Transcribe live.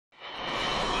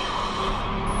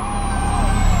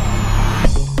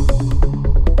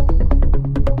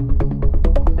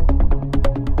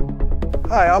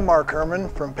Hi, I'm Mark Herman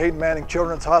from Peyton Manning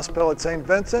Children's Hospital at St.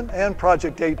 Vincent and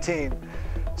Project 18.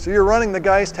 So you're running the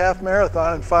Geist Half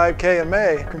Marathon and 5K in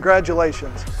May.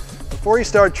 Congratulations. Before you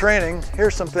start training,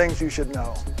 here's some things you should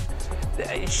know.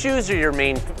 Shoes are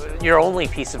your only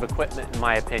piece of equipment, in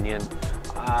my opinion.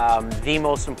 The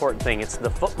most important thing, it's the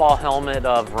football helmet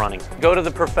of running. Go to the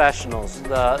professionals,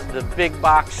 the big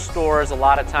box stores. A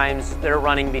lot of times they're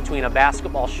running between a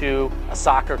basketball shoe, a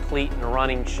soccer cleat, and a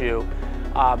running shoe.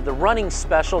 The running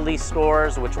specialty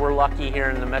stores, which we're lucky here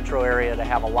in the metro area to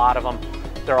have a lot of them,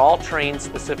 they're all trained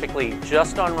specifically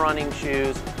just on running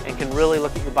shoes and can really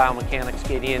look at your biomechanics,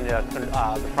 get you into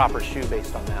the proper shoe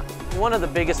based on that. One of the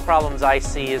biggest problems I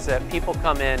see is that people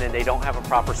come in and they don't have a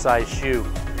proper size shoe.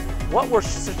 What we're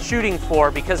shooting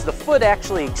for, because the foot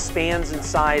actually expands in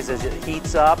size as it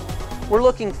heats up, we're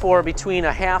looking for between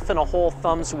a half and a whole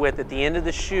thumb's width at the end of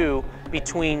the shoe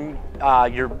between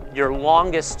your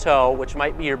longest toe, which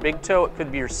might be your big toe, it could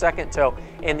be your second toe,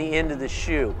 and the end of the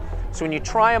shoe. So when you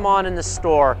try them on in the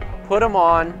store, put them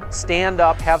on, stand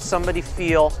up, have somebody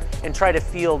feel, and try to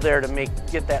feel there to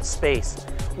get that space.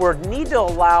 Where we need to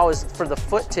allow is for the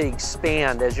foot to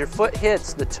expand. As your foot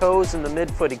hits, the toes and the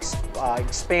midfoot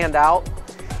expand out.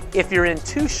 If you're in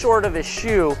too short of a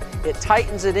shoe, it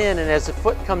tightens it in, and as the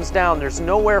foot comes down, there's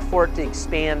nowhere for it to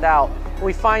expand out.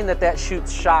 We find that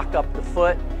shoots shock up the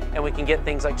foot, and we can get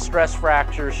things like stress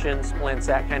fractures, shin splints,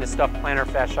 that kind of stuff, plantar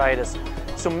fasciitis.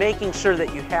 So making sure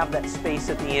that you have that space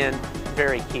at the end,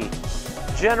 very key.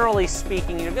 Generally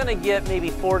speaking, you're gonna get maybe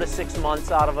 4 to 6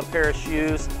 months out of a pair of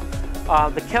shoes.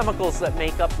 The chemicals that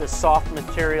make up this soft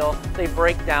material, they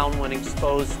break down when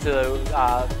exposed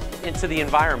into the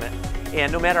environment. And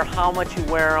no matter how much you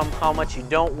wear them, how much you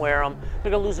don't wear them,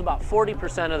 they're gonna lose about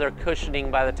 40% of their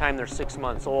cushioning by the time they're 6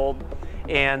 months old.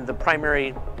 And the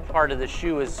primary part of the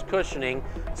shoe is cushioning.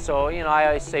 So, you know, I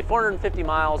always say 450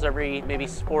 miles every maybe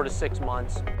 4 to 6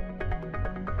 months.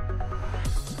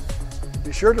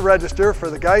 Be sure to register for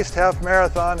the Geist Half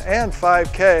Marathon and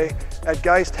 5K at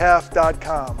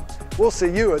geisthalf.com. We'll see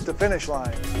you at the finish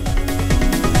line.